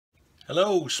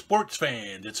Hello, sports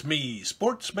fans. It's me,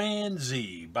 Sportsman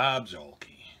Z, Bob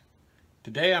Zolke.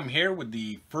 Today I'm here with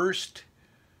the first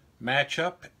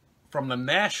matchup from the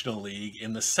National League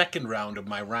in the second round of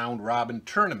my round-robin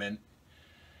tournament,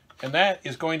 and that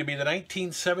is going to be the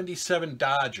 1977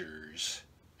 Dodgers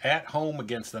at home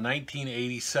against the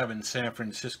 1987 San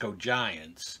Francisco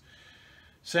Giants.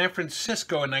 San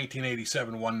Francisco in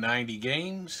 1987 won 90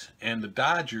 games, and the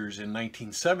Dodgers in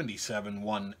 1977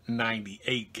 won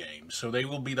 98 games. So they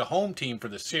will be the home team for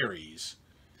the series.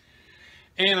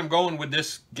 And I'm going with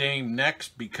this game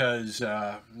next because,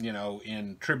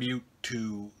 in tribute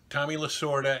to Tommy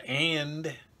Lasorda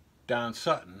and Don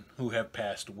Sutton, who have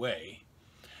passed away.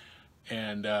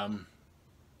 And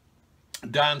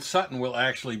Don Sutton will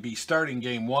actually be starting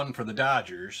game one for the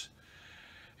Dodgers.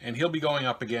 And he'll be going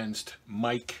up against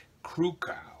Mike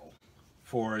Krukow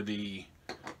for the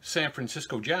San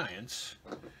Francisco Giants.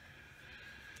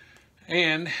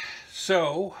 And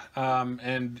so,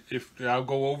 and if I'll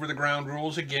go over the ground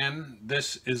rules again,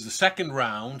 this is the second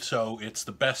round, so it's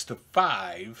the best of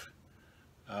 5,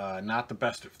 not the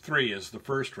best of 3 as the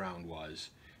first round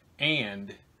was.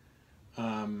 And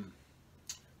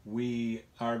we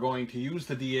are going to use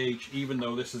the DH even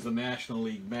though this is the National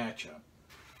League matchup.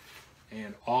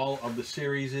 And all of the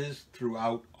series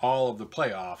throughout all of the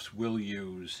playoffs will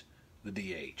use the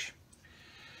DH.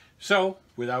 So,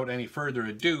 without any further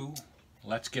ado,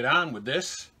 let's get on with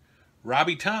this.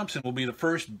 Robbie Thompson will be the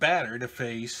first batter to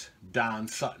face Don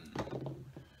Sutton.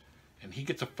 And he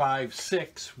gets a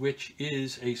 5-6, which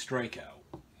is a strikeout.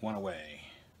 One away.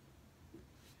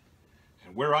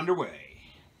 And we're underway.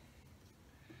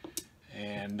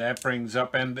 And that brings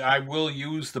up, and I will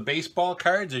use the baseball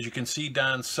cards. As you can see,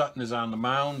 Don Sutton is on the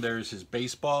mound. There's his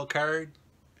baseball card.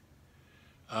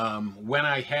 When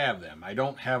I have them. I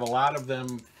don't have a lot of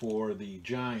them for the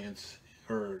Giants,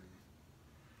 or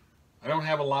I don't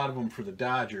have a lot of them for the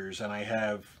Dodgers, and I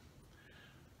have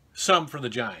some for the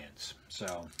Giants.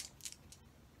 So,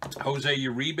 Jose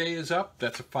Uribe is up.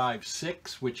 That's a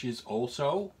 5-6, which is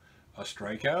also a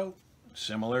strikeout,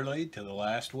 similarly to the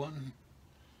last one.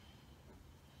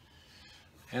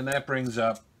 And that brings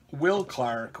up Will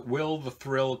the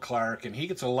Thrill Clark, and he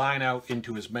gets a line out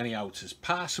into as many outs as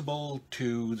possible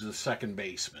to the second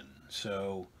baseman.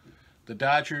 So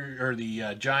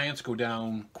the Giants go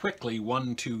down quickly,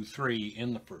 1-2-3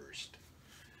 in the first.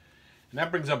 And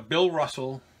that brings up Bill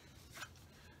Russell,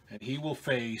 and he will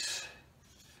face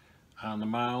on the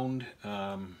mound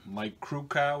Mike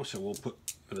Krukow. So we'll put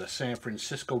the San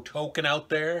Francisco token out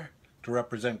there to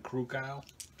represent Krukow.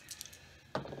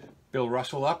 Bill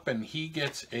Russell up, and he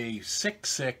gets a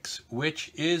 6-6, which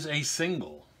is a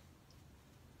single.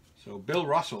 So Bill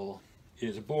Russell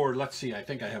is aboard. Let's see, I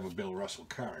think I have a Bill Russell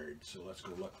card, so let's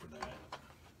go look for that.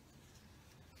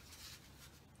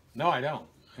 No, I don't.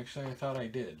 Actually, I thought I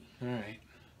did. All right.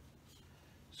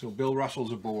 So Bill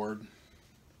Russell's aboard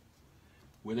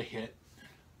with a hit.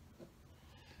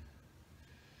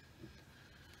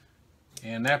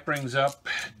 And that brings up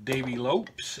Davey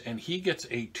Lopes, and he gets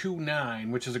a 2-9,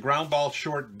 which is a ground ball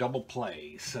short double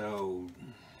play. So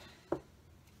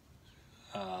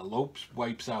Lopes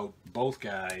wipes out both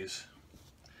guys.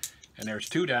 And there's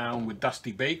 2 down with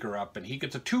Dusty Baker up, and he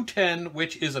gets a 2-10,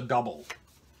 which is a double.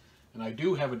 And I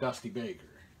do have a Dusty Baker.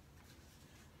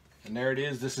 And there it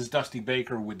is. This is Dusty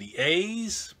Baker with the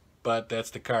A's, but that's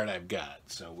the card I've got.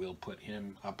 So we'll put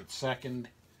him up at second.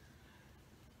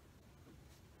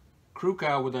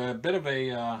 Krukow with a bit of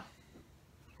a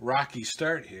rocky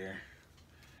start here.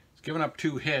 He's given up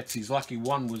 2 hits. He's lucky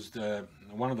one of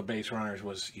the base runners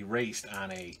was erased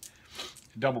on a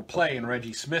double play, and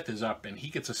Reggie Smith is up, and he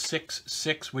gets a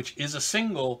 6-6, which is a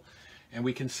single, and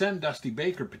we can send Dusty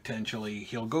Baker potentially.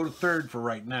 He'll go to third for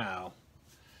right now,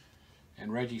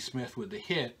 and Reggie Smith with the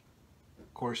hit.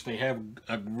 Of course, they have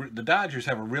the Dodgers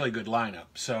have a really good lineup,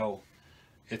 so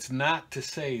it's not to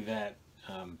say that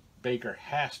Baker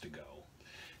has to go.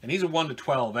 And he's a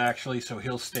 1-12 actually, so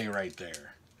he'll stay right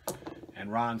there.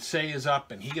 And Ron Say is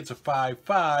up, and he gets a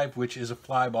 5-5, which is a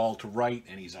fly ball to right,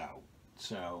 and he's out.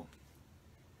 So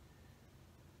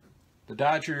the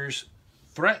Dodgers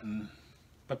threaten,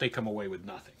 but they come away with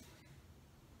nothing.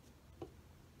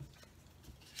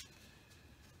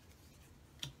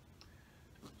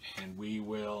 And we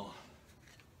will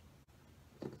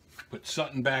put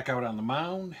Sutton back out on the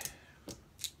mound.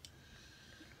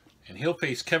 And he'll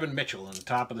face Kevin Mitchell in the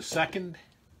top of the second.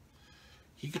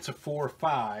 He gets a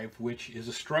 4-5, which is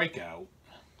a strikeout.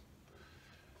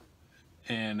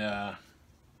 And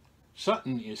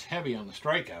Sutton is heavy on the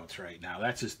strikeouts right now.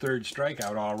 That's his 3rd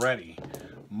strikeout already.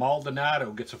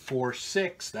 Maldonado gets a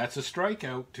 4-6. That's a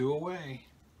strikeout, 2 away.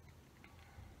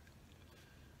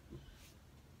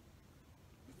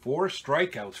 4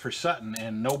 strikeouts for Sutton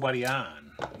and nobody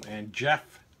on. And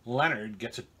Jeff Leonard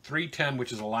gets a 3-10,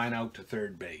 which is a line out to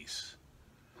third base.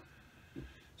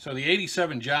 So the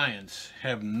 87 Giants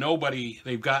have nobody,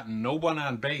 they've gotten no one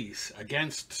on base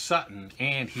against Sutton,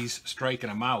 and he's striking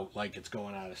them out like it's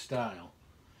going out of style.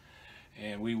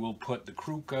 And we will put the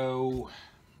Krukow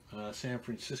San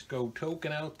Francisco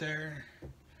token out there.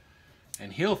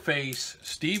 And he'll face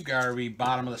Steve Garvey,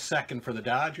 bottom of the second for the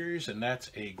Dodgers, and that's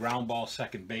a ground ball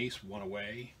second base, 1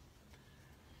 away.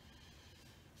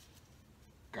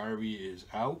 Garvey is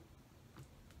out.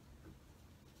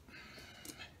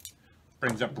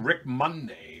 Brings up Rick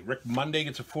Monday. Rick Monday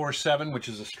gets a 4-7, which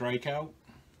is a strikeout.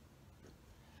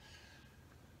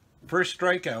 First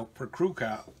strikeout for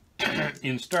Krukow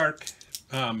in stark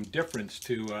difference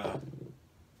to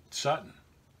Sutton.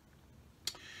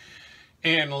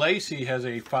 And Lacey has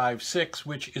a 5-6,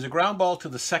 which is a ground ball to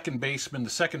the second baseman. The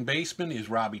second baseman is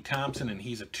Robbie Thompson, and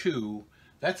he's a 2.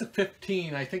 That's a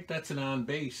 15. I think that's an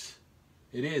on-base.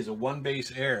 It is a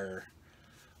one-base error.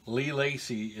 Lee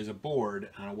Lacey is aboard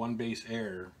on a one-base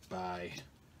error by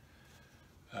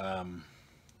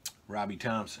Robbie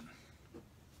Thompson.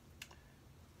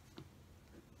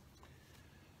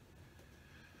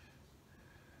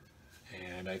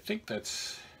 And I think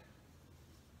that's...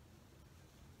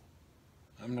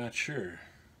 I'm not sure.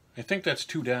 I think that's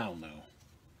 2 down, though.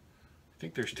 I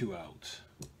think there's 2 outs.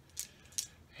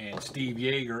 And Steve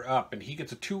Yeager up, and he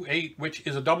gets a 2-8, which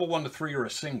is a double 1-3 or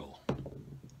a single.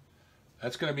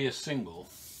 That's going to be a single.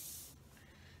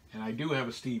 And I do have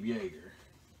a Steve Yeager.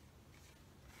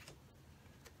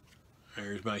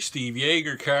 There's my Steve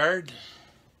Yeager card.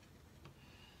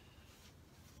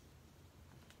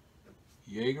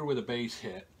 Yeager with a base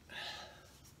hit.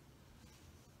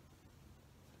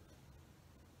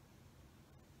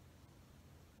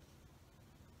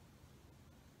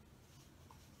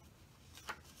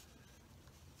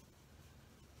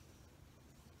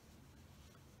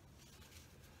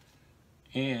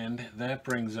 And that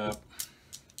brings up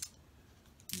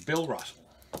Bill Russell.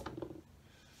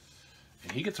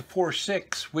 And he gets a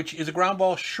 4-6, which is a ground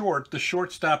ball short. The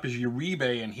shortstop is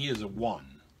Uribe, and he is a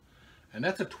 1. And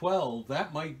that's a 12.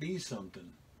 That might be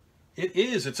something. It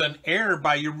is. It's an error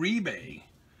by Uribe.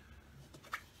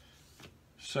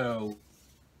 So,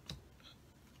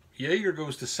 Yeager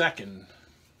goes to second,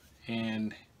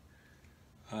 and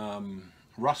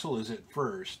Russell is at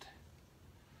first.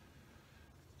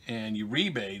 And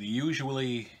Uribe, the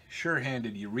usually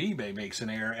sure-handed Uribe, makes an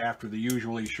error after the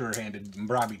usually sure-handed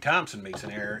Robbie Thompson makes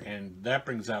an error, and that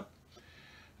brings up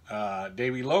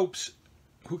Davey Lopes,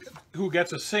 who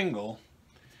gets a single.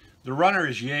 The runner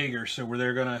is Yeager, so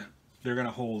they're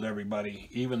gonna hold everybody,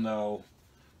 even though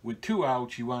with 2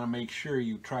 outs you want to make sure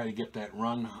you try to get that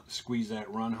run, squeeze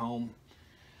that run home,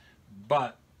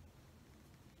 but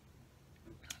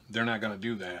they're not going to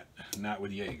do that, not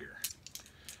with Yeager.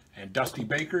 And Dusty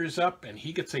Baker is up, and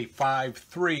he gets a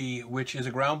 5-3, which is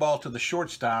a ground ball to the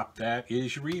shortstop. That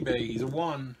is Uribe. He's a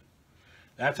 1.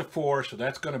 That's a 4, so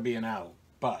that's going to be an out.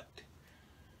 But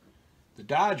the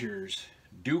Dodgers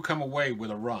do come away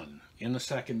with a run in the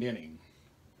second inning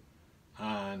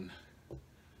on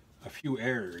a few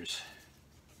errors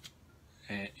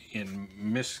in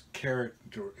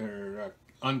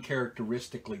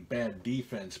uncharacteristically bad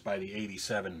defense by the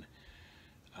 87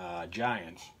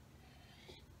 Giants.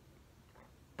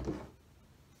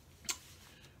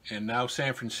 And now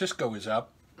San Francisco is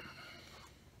up,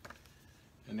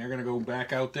 and they're going to go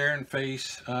back out there and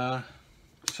face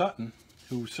Sutton,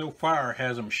 who so far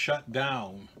has them shut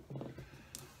down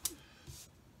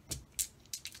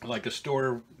like a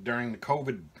store during the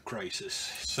COVID crisis.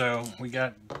 So we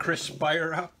got Chris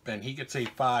Spire up, and he gets a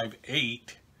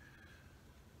 5-8,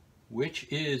 which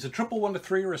is a triple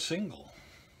 1-3 or a single.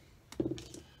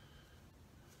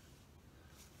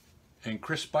 And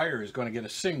Chris Spire is going to get a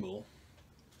single.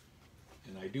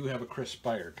 And I do have a Chris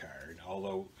Spire card,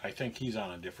 although I think he's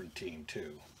on a different team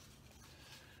too.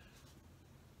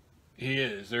 He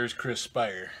is. There's Chris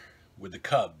Spire with the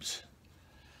Cubs.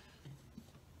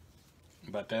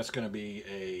 But that's going to be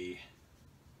a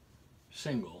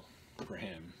single for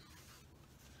him.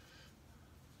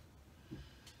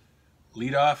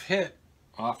 Leadoff hit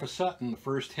off of Sutton, the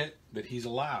first hit that he's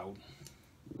allowed.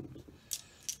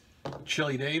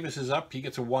 Chili Davis is up. He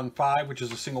gets a 1-5, which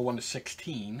is a single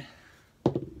 1-16.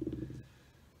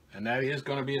 And that is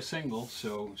going to be a single.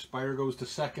 So Spire goes to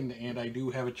second, and I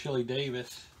do have a Chili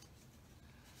Davis.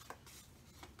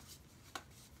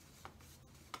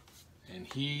 And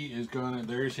he is going to,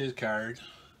 there's his card.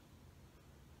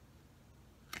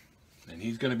 And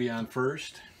he's going to be on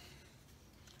first.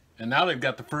 And now they've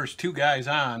got the first 2 guys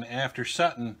on after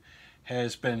Sutton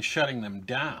has been shutting them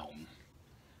down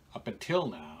up until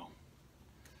now.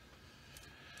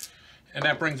 And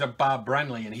that brings up Bob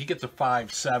Brenly, and he gets a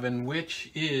 5-7,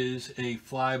 which is a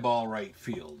fly ball right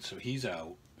field, so he's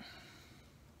out.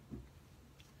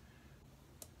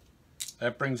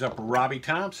 That brings up Robbie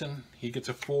Thompson. He gets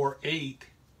a 4-8.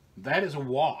 That is a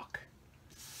walk.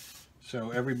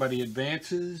 So everybody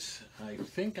advances. I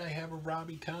think I have a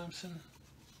Robbie Thompson.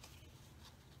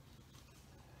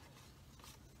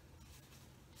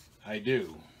 I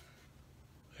do.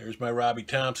 There's my Robbie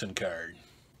Thompson card.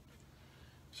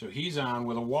 So he's on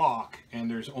with a walk, and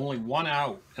there's only one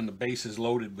out, and the base is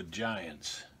loaded with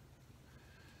Giants.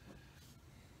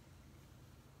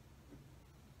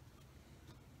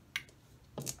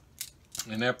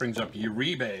 And that brings up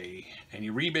Uribe, and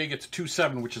Uribe gets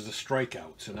 2-7, which is a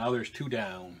strikeout. So now there's 2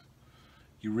 down.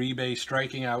 Uribe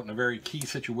striking out in a very key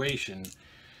situation.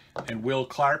 And Will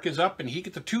Clark is up, and he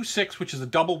gets a 2-6, which is a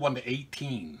double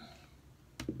 1-18.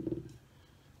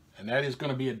 And that is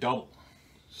going to be a double.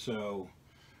 So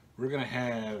we're going to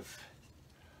have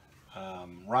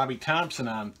Robbie Thompson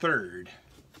on third.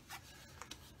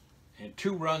 And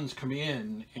 2 runs come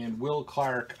in, and Will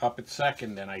Clark up at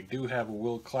second. And I do have a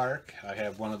Will Clark. I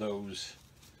have one of those.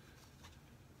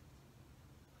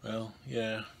 Well,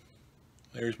 yeah.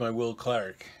 There's my Will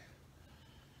Clark.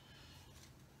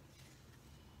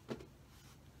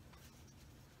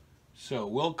 So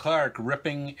Will Clark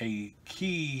ripping a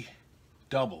key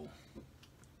double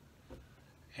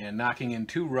and knocking in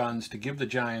 2 runs to give the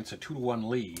Giants a 2-1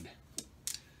 lead.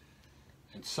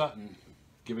 And Sutton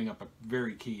giving up a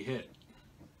very key hit.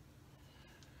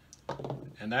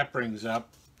 And that brings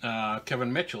up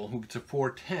Kevin Mitchell, who gets a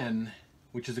 4-10,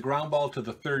 which is a ground ball to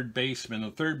the third baseman.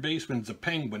 The third baseman's a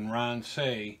Penguin, Ron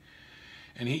Say,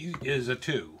 and he is a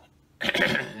 2.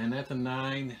 And that's a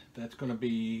 9. That's going to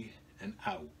be an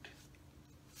out.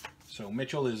 So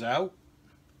Mitchell is out.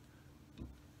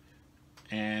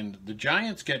 And the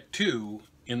Giants get 2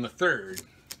 in the third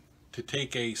to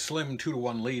take a slim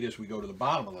 2-1 lead as we go to the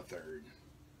bottom of the third.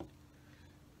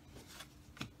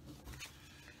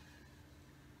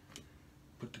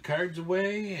 Put the cards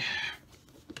away.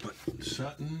 Put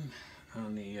Sutton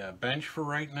on the bench for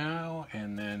right now.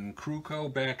 And then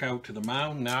Krukow back out to the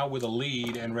mound now with a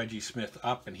lead, and Reggie Smith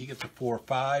up. And he gets a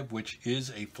 4-5, which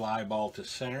is a fly ball to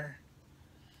center.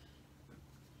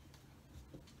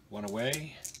 1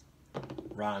 away.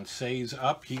 Ron Say's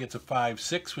up. He gets a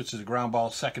 5-6, which is a ground ball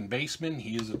second baseman.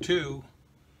 He is a 2.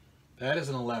 That is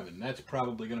an 11. That's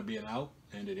probably going to be an out,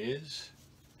 and it is.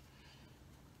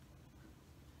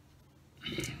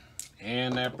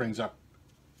 And that brings up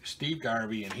Steve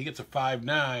Garvey, and he gets a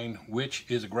 5-9, which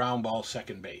is a ground ball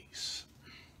second base.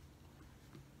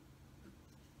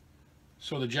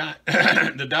 So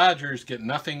the Dodgers get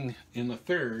nothing in the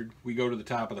third. We go to the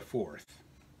top of the fourth.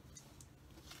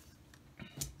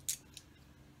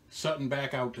 Sutton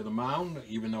back out to the mound,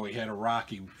 even though he had a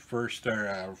rocky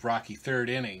third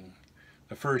inning.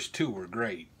 The first 2 were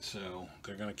great, so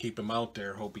they're going to keep him out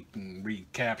there. Hope he can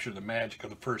recapture the magic of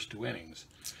the first 2 innings.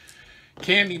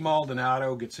 Candy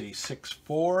Maldonado gets a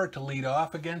 6-4 to lead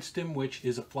off against him, which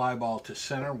is a fly ball to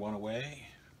center, 1 away.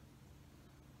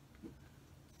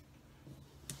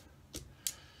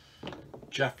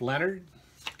 Jeff Leonard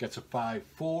gets a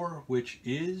 5-4, which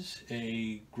is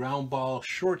a ground ball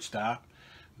shortstop.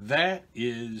 That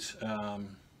is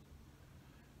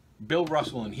Bill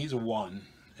Russell, and he's a 1,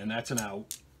 and that's an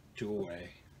out, 2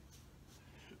 away.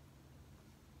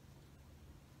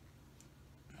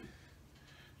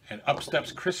 And up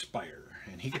steps Chris Spire,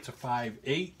 and he gets a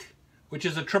 5-8, which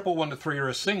is a triple 1-3 or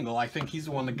a single. I think he's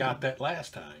the one that got that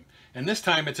last time. And this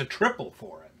time it's a triple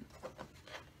for him.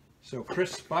 So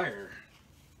Chris Spire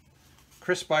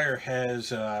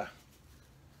has...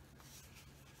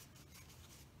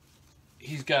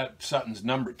 he's got Sutton's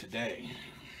number today.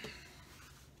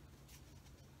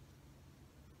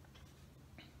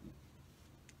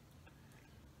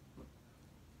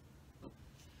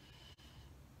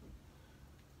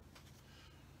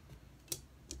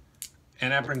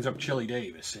 And that brings up Chili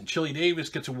Davis. And Chili Davis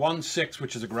gets a 1-6,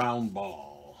 which is a ground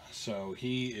ball. So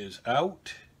he is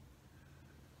out.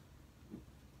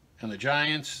 And the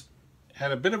Giants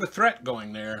had a bit of a threat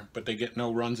going there, but they get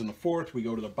no runs in the fourth. We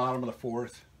go to the bottom of the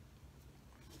fourth.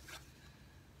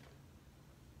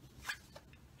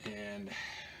 And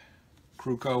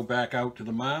Krukow back out to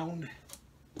the mound.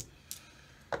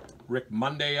 Rick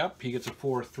Monday up. He gets a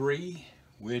 4-3,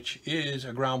 which is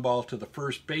a ground ball to the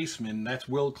first baseman. That's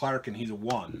Will Clark, and he's a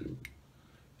 1.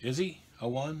 Is he a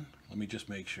 1? Let me just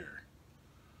make sure.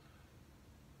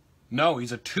 No,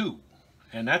 he's a 2,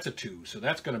 and that's a 2. So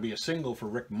that's going to be a single for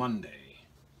Rick Monday.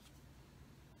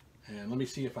 And let me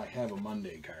see if I have a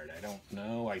Monday card. I don't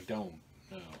know. I don't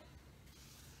know.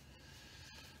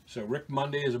 So Rick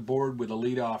Monday is aboard with a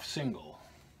leadoff single.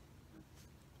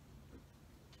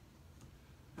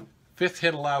 Fifth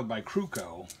hit allowed by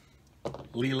Krukow.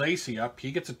 Lee Lacy up.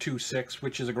 He gets a 2-6,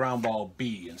 which is a ground ball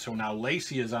B. And so now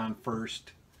Lacy is on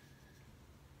first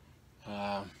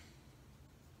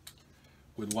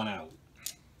with 1 out.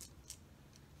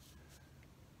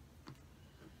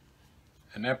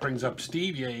 And that brings up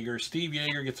Steve Yeager. Steve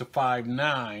Yeager gets a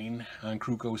 5-9 on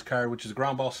Krukow's card, which is a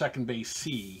ground ball second base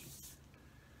C.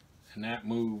 And that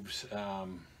moves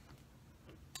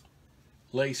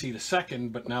Lacy to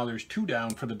second, but now there's 2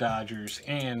 down for the Dodgers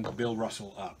and Bill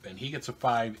Russell up. And he gets a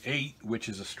 5-8, which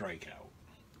is a strikeout.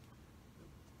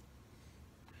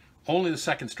 Only the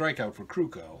second strikeout for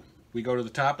Krukow. We go to the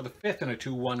top of the 5th in a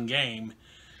 2-1 game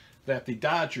that the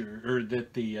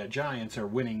Giants are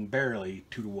winning barely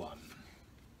 2-1.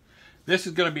 This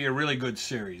is going to be a really good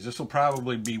series. This will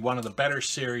probably be one of the better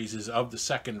series of the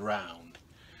second round.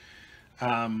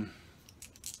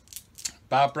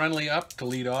 Bob Brenly up to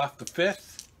lead off the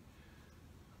 5th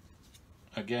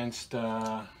against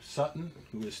Sutton,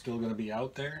 who is still going to be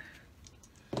out there.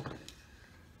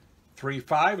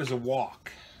 3-5 is a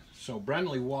walk. So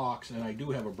Brenly walks, and I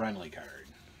do have a Brenly card.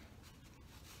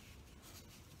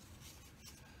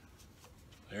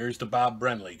 There's the Bob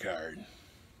Brenly card.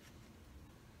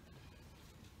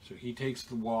 So he takes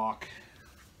the walk.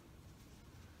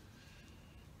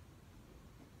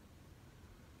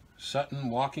 Sutton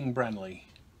walking Brenly.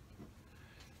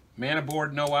 Man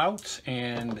aboard, no outs,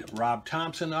 and Rob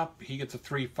Thompson up. He gets a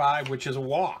 3-5, which is a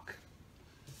walk.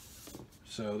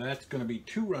 So that's going to be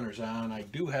 2 runners on. I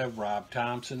do have Rob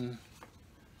Thompson.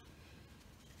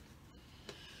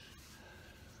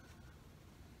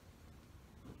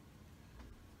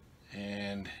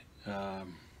 And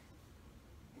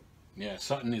yeah,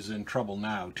 Sutton is in trouble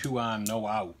now. 2 on, no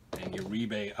out, and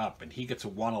Uribe up, and he gets a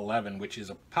 1-11, which is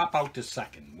a pop out to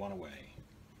second, 1 away.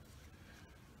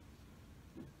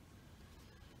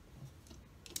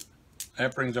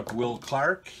 That brings up Will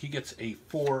Clark. He gets a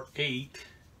 4-8,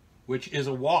 which is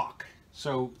a walk.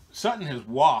 So Sutton has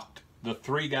walked the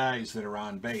 3 guys that are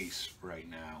on base right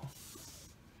now.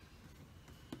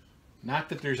 Not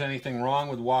that there's anything wrong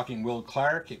with walking Will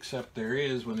Clark, except there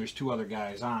is when there's 2 other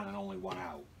guys on and only 1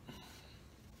 out.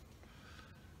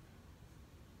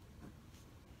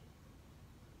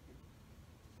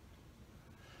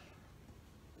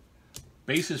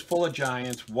 Bases full of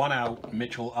Giants, 1 out,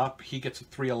 Mitchell up. He gets a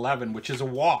 3-11, which is a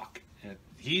walk.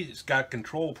 He's got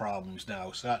control problems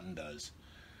now, Sutton does.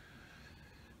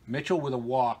 Mitchell with a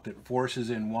walk that forces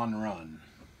in 1 run.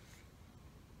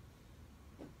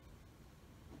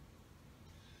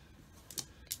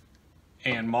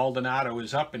 And Maldonado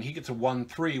is up, and he gets a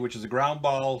 1-3, which is a ground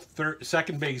ball,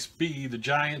 second base B. The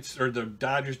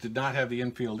Dodgers did not have the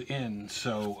infield in,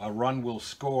 so a run will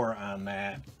score on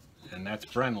that, and that's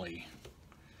Brenly.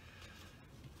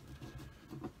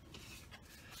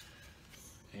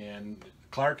 And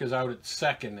Clark is out at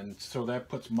second, and so that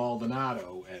puts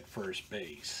Maldonado at first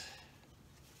base.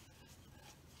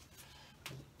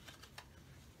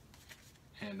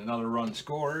 And another run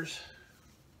scores.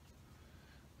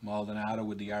 Maldonado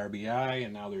with the RBI,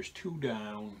 and now there's 2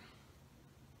 down.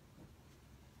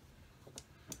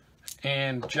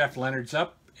 And Jeff Leonard's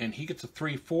up, and he gets a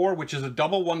 3-4, which is a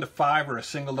double 1-5 or a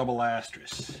single double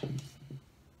asterisk.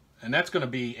 And that's going to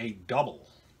be a double.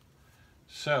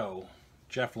 So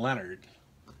Jeff Leonard,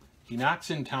 he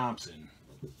knocks in Thompson.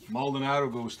 Maldonado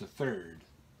goes to third.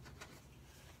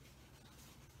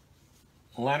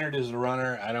 Leonard is the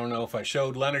runner. I don't know if I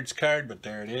showed Leonard's card, but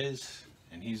there it is.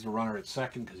 And he's the runner at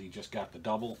second because he just got the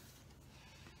double.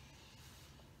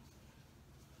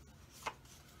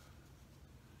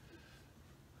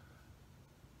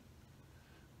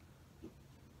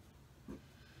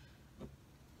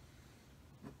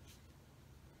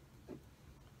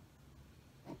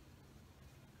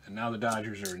 And now the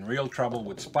Dodgers are in real trouble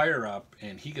with Spire up,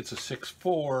 and he gets a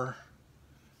 6-4,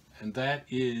 and that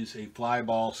is a fly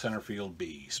ball center field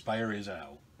B. Spire is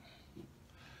out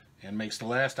and makes the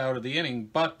last out of the inning,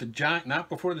 but not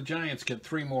before the Giants get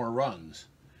 3 more runs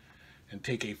and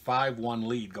take a 5-1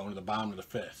 lead going to the bottom of the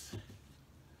 5th.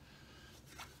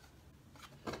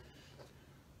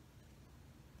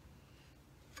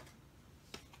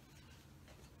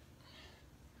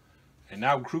 And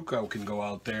now Krukow can go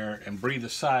out there and breathe a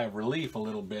sigh of relief a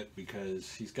little bit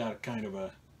because he's got kind of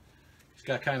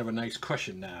a nice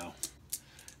cushion now.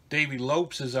 Davey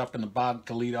Lopes is up in the bottom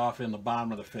to lead off in the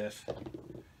bottom of the 5th.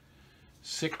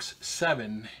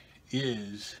 6-7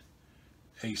 is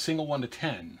a single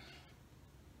 1-10.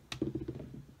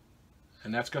 And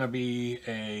And that's going to be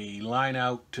a line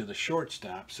out to the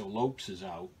shortstop, so Lopes is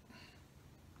out.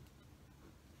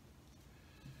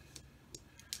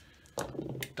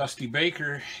 Dusty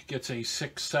Baker gets a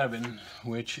 6-7,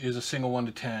 which is a single 1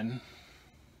 to 10.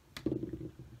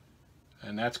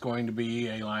 And that's going to be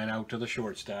a line out to the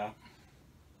shortstop.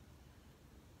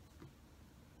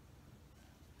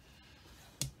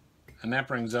 And that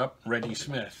brings up Reggie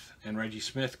Smith. And Reggie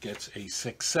Smith gets a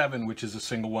 6-7, which is a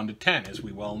single 1 to 10, as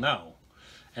we well know.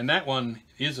 And that one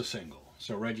is a single.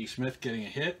 So Reggie Smith getting a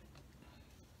hit.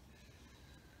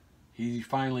 He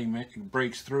finally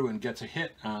breaks through and gets a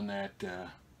hit on that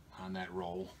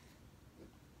roll.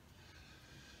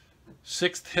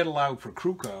 6th hit allowed for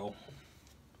Krukow.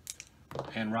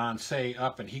 And Ron Say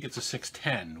up, and he gets a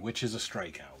 6-10, which is a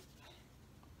strikeout.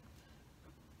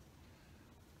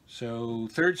 So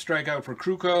 3rd strikeout for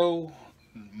Krukow.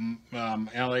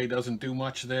 LA doesn't do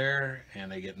much there, and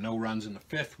they get no runs in the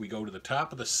 5th. We go to the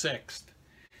top of the 6th,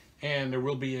 and there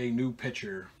will be a new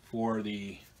pitcher for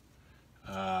the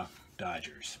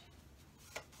Dodgers.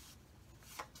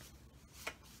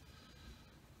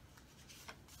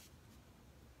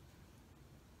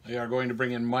 They are going to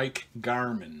bring in Mike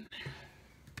Garman.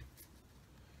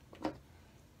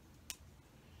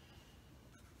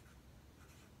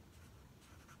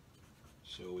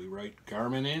 So we write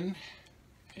Garman in,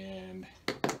 and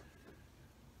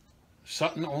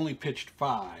Sutton only pitched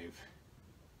 5,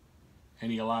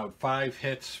 and he allowed 5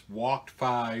 hits, walked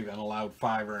 5, and allowed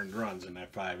 5 earned runs in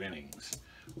that 5 innings.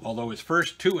 Although his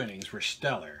first 2 innings were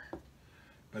stellar,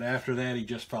 but after that he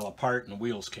just fell apart and the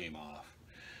wheels came off.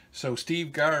 So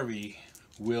Steve Garvey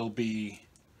will be,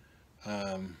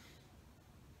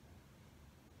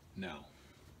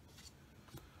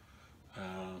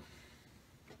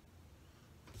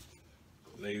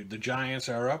 the Giants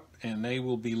are up, and they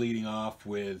will be leading off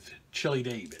with Chili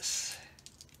Davis.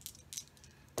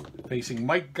 Facing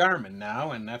Mike Garman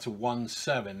now, and that's a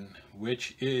 1-7,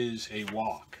 which is a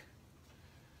walk.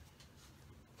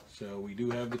 So we do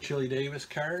have the Chili Davis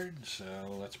card, so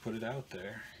let's put it out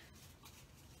there.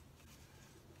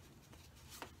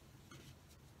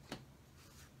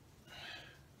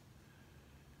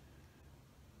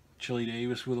 Chili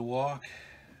Davis with a walk.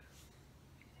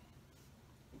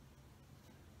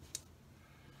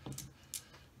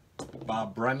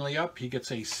 Bob Brenly up. He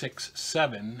gets a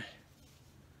 6-7,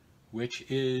 which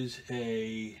is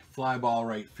a fly ball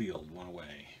right field, 1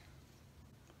 away.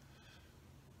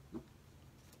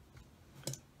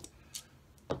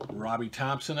 Robbie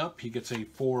Thompson up. He gets a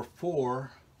 4-4,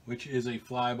 which is a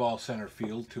fly ball center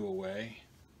field, 2 away.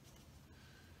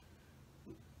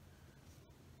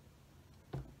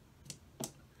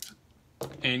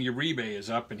 And Uribe is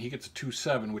up, and he gets a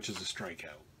 2-7, which is a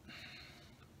strikeout.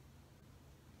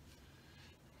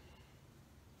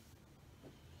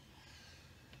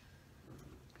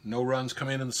 No runs come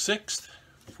in the 6th.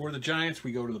 For the Giants,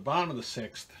 we go to the bottom of the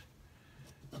 6th.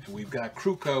 And we've got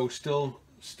Krukow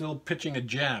still pitching a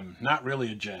gem. Not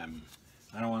really a gem.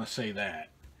 I don't want to say that.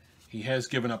 He has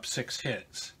given up 6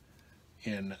 hits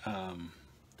in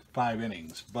 5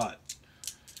 innings, but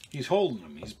he's holding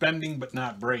them. He's bending but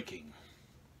not breaking.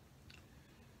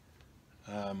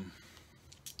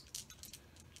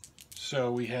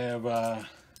 So we have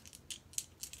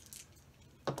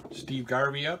Steve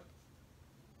Garvey up,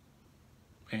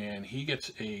 and he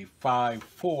gets a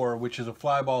 5-4, which is a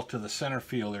fly ball to the center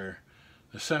fielder.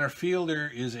 The center fielder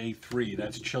is a 3.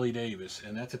 That's Chili Davis,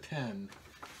 and that's a 10.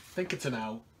 I think it's an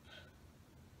out,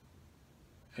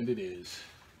 and it is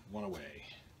 1 away.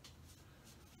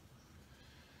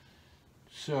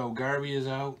 So Garvey is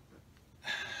out.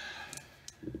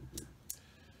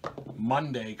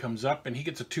 Monday comes up, and he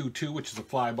gets a 2-2, which is a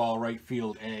fly ball right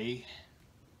field A.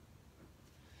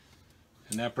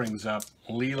 And that brings up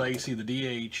Lee Lacy, the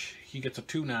DH. He gets a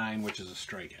 2-9, which is a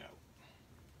strikeout.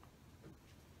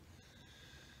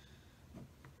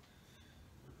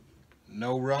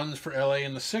 No runs for LA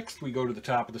in the 6th. We go to the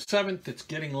top of the 7th. It's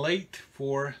getting late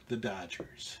for the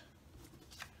Dodgers.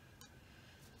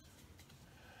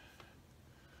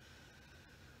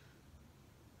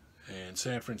 And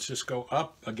San Francisco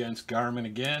up against Garman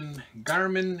again.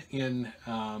 Garman in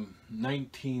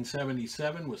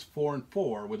 1977 was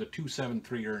 4-4 with a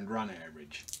 2.73 earned run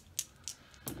average.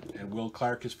 And Will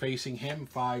Clark is facing him,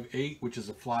 5-8, which is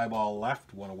a fly ball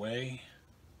left, 1 away.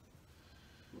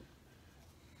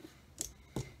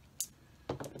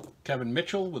 Kevin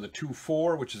Mitchell with a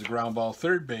 2-4, which is a ground ball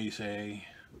third base A.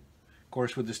 Of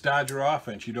course, with this Dodger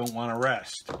offense, you don't want to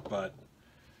rest, but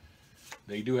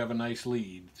they do have a nice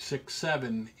lead.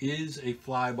 6-7 is a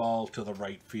fly ball to the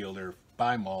right fielder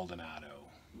by Maldonado.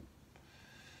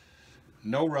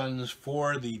 No runs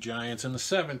for the Giants. In the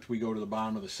 7th, we go to the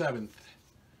bottom of the 7th.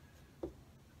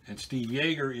 And Steve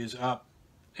Yeager is up.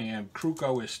 And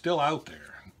Krukow is still out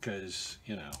there. Because,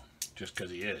 you know, just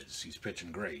because he is. He's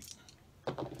pitching great.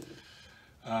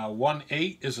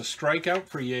 1-8 is a strikeout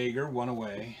for Yeager. 1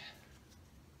 away.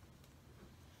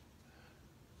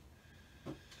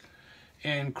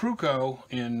 And Krukow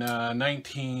in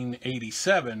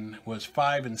 1987 was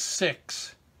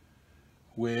 5-6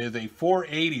 with a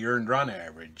 480 earned run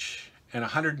average and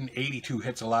 182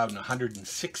 hits allowed in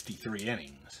 163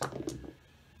 innings.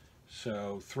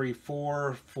 So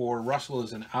 3-4 for Russell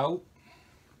is an out.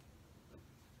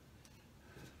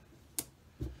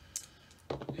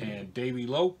 And Davey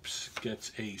Lopes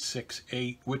gets a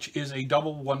 6-8, which is a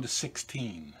double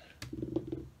 1-16.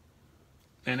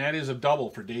 And that is a double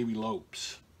for Davey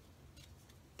Lopes.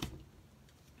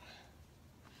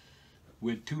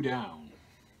 With 2 down.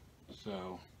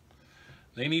 So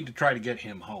they need to try to get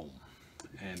him home.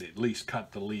 And at least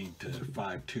cut the lead to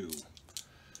 5-2.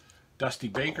 Dusty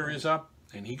Baker is up.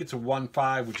 And he gets a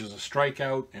 1-5, which is a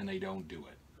strikeout. And they don't do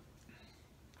it.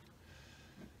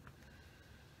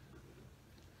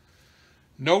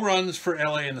 No runs for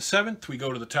LA in the 7th. We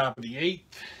go to the top of the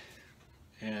 8th.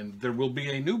 And there will be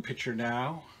a new pitcher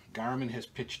now. Garman has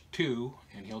pitched 2,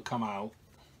 and he'll come out.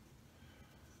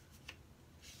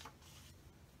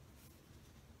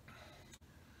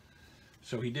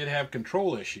 So he did have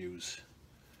control issues.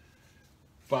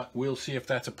 But we'll see if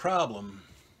that's a problem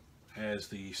as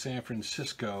the San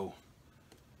Francisco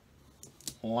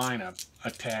lineup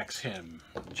attacks him.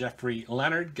 Jeffrey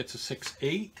Leonard gets a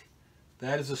 6-8.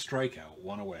 That is a strikeout,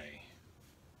 1 away.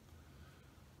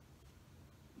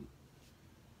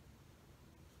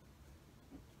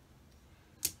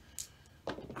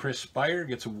 Chris Spire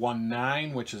gets a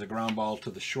 1-9, which is a ground ball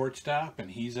to the shortstop, and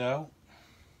he's out.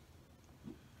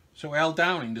 So Al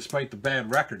Downing, despite the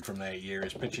bad record from that year,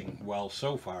 is pitching well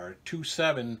so far.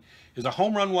 2-7 is a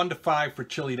home run 1-5 for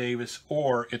Chili Davis,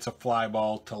 or it's a fly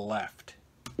ball to left.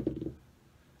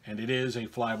 And it is a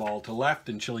fly ball to left,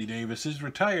 and Chili Davis is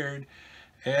retired,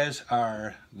 as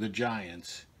are the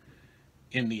Giants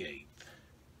in the 8th.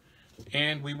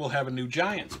 And we will have a new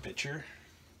Giants pitcher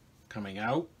coming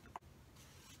out.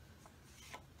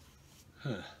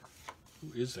 Who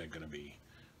is that going to be?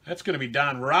 That's going to be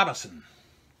Don Robinson.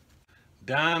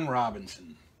 Don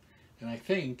Robinson. And I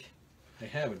think I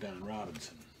have a Don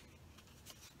Robinson.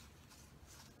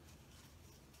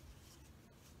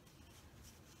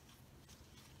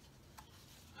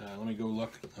 Let me go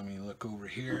look. Let me look over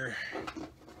here.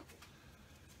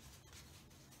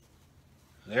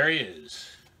 There he is.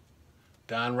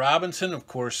 Don Robinson. Of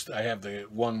course, I have the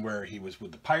one where he was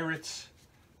with the Pirates,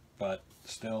 but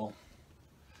still.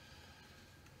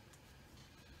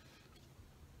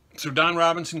 So Don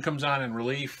Robinson comes on in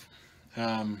relief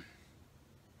and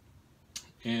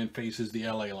faces the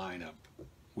LA lineup,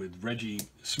 with Reggie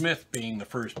Smith being the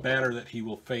first batter that he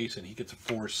will face, and he gets a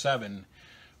 4-7,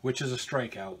 which is a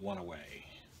strikeout, 1 away.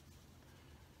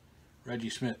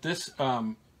 Reggie Smith. This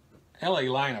LA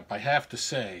lineup, I have to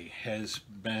say, has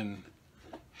been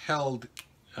held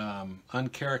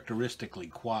uncharacteristically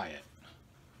quiet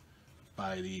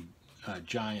by the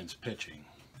Giants pitching.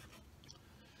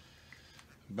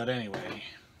 But anyway,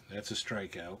 that's a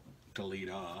strikeout to lead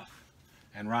off.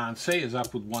 And Ron Say is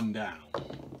up with 1 down.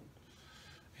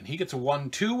 And he gets a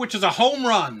 1-2, which is a home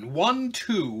run.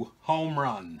 1-2 home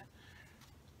run.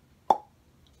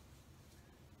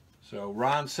 So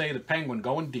Ron Say, the Penguin,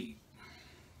 going deep.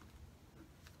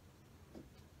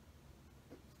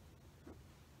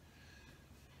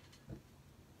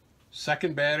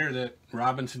 Second batter that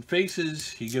Robinson faces,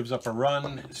 he gives up a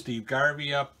run. Steve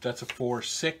Garvey up. That's a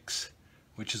 4-6,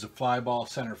 which is a fly ball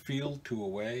center field, 2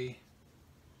 away.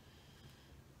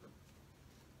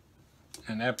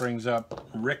 And that brings up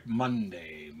Rick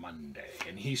Monday,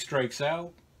 and he strikes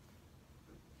out.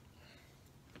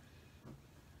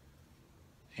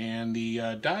 And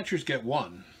the Dodgers get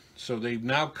 1, so they've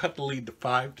now cut the lead to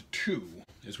 5-2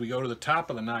 as we go to the top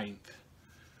of the 9th.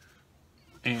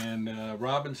 And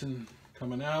Robinson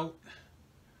coming out.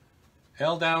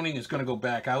 Al Downing is going to go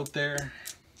back out there.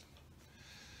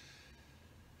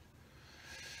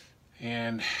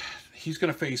 And he's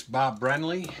going to face Bob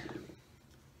Brenly.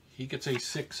 He gets a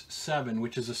 6-7,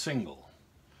 which is a single.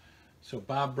 So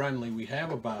Bob Brenly, we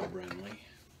have a Bob Brenly.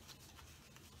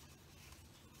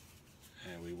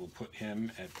 And we will put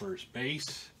him at first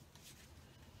base.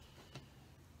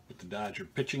 With the Dodger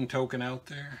pitching token out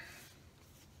there.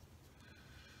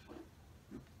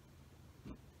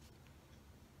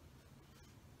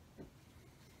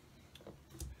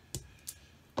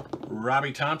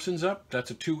 Robbie Thompson's up.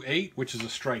 That's a 2-8, which is a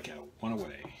strikeout. one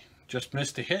away. Just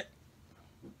missed a hit.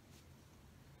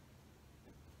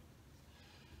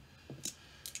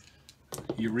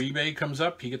 Uribe comes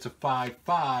up. He gets a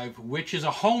 5-5, which is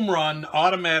a home run,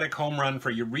 automatic home run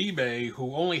for Uribe,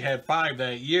 who only had 5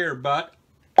 that year, but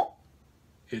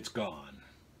it's gone.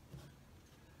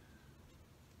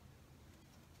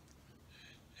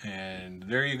 And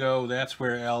there you go. That's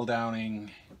where L.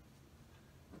 Downing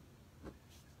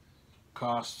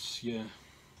costs you.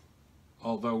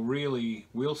 Although really,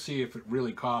 we'll see if it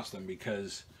really cost them,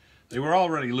 because they were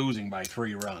already losing by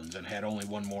 3 runs and had only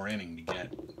 1 more inning to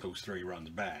get those 3 runs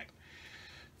back.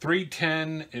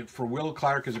 3-10 for Will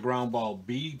Clark is a ground ball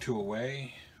B, 2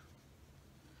 away.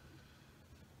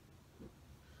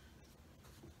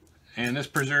 And this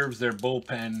preserves their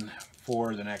bullpen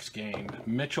for the next game.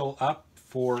 Mitchell up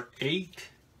for 8.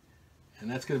 And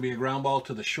that's going to be a ground ball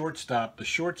to the shortstop. The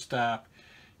shortstop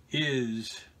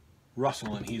is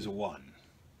Russell, and he's a 1.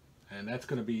 And that's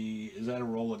going to be, is that a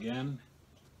roll again?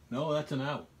 No, that's an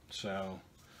out. So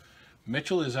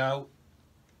Mitchell is out.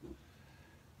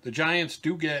 The Giants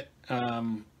do get,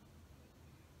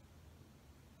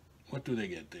 what do they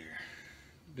get there?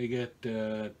 They get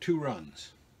 2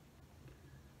 runs.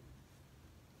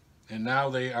 And now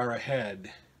they are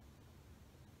ahead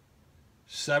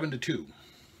 7-2.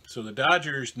 So the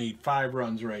Dodgers need 5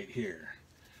 runs right here.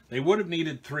 They would have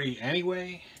needed 3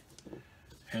 anyway.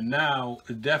 And now,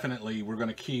 definitely, we're going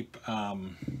to keep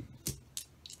Don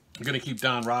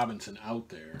Robinson out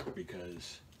there,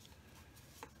 because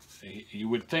you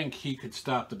would think he could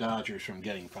stop the Dodgers from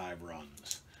getting 5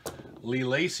 runs. Lee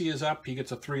Lacy is up. He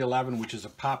gets a 3-11, which is a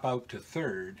pop out to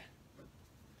third.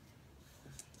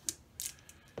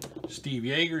 Steve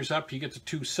Yeager's up. He gets a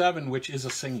 2-7, which is a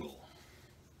single.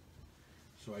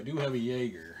 So I do have a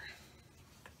Yeager.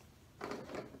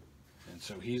 And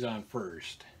so he's on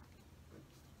first.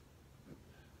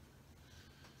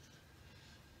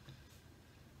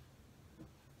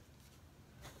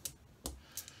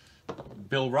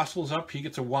 Bill Russell's up. He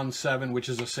gets a 1-7, which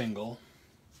is a single.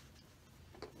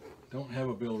 Don't have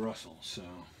a Bill Russell, so.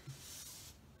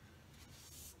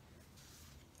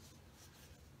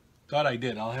 Thought I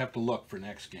did. I'll have to look for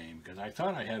next game, because I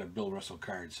thought I had a Bill Russell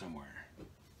card somewhere.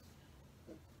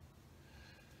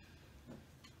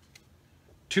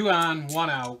 2 on, 1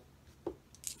 out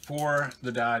for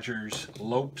the Dodgers.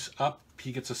 Lopes up.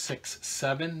 He gets a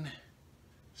 6-7.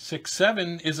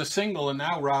 6-7 is a single, and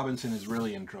now Robinson is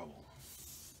really in trouble.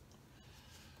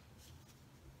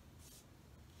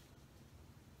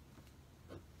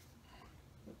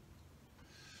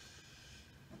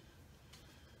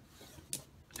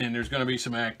 And there's going to be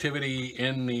some activity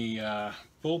in the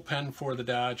bullpen for the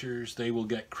Dodgers. They will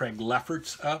get Craig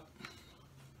Lefferts up.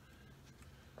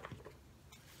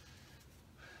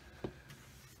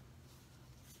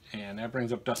 And that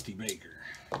brings up Dusty Baker.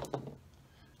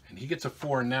 And he gets a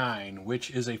 4-9,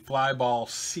 which is a fly ball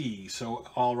C, so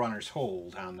all runners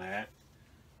hold on that.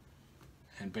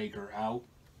 And Baker out.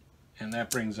 And that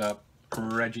brings up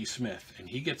Reggie Smith. And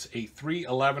he gets a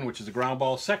 3-11, which is a ground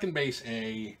ball, second base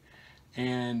A.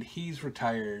 And he's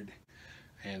retired,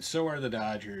 and so are the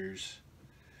Dodgers,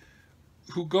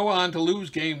 who go on to lose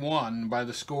Game 1 by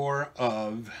the score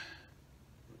of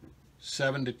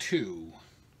 7-2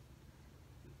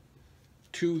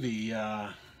 to the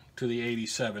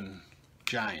 87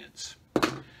 Giants.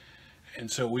 And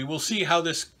so we will see how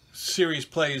this series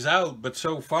plays out, but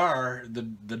so far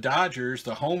the Dodgers,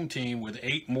 the home team, with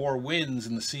 8 more wins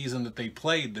in the season that they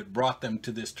played that brought them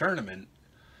to this tournament,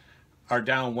 are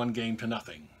down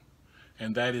 1-0.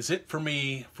 And that is it for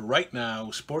me for right now.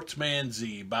 Sportsman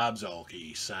Z, Bob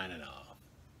Zolke, signing off.